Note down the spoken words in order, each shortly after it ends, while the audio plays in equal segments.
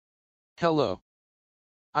Hello.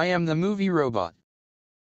 I am the movie robot.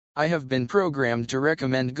 I have been programmed to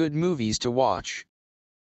recommend good movies to watch.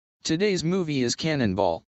 Today's movie is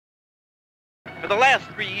Cannonball. For the last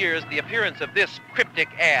 3 years, the appearance of this cryptic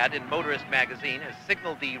ad in Motorist magazine has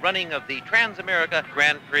signaled the running of the Trans-America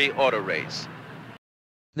Grand Prix auto race.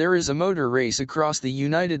 There is a motor race across the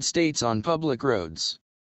United States on public roads.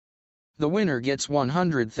 The winner gets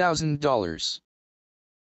 $100,000.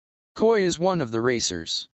 Coy is one of the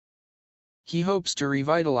racers. He hopes to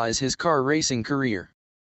revitalize his car racing career.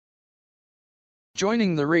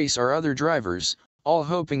 Joining the race are other drivers, all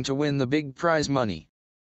hoping to win the big prize money.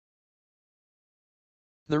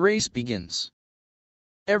 The race begins.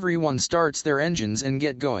 Everyone starts their engines and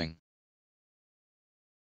get going.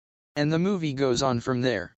 And the movie goes on from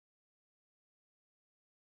there.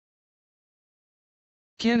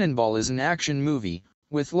 Cannonball is an action movie,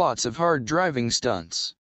 with lots of hard driving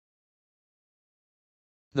stunts.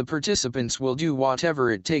 The participants will do whatever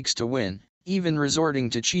it takes to win, even resorting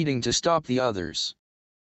to cheating to stop the others.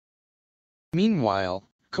 Meanwhile,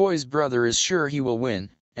 Coy's brother is sure he will win,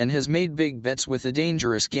 and has made big bets with a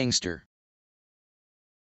dangerous gangster.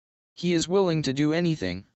 He is willing to do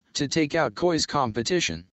anything, to take out Coy's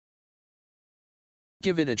competition.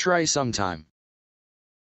 Give it a try sometime.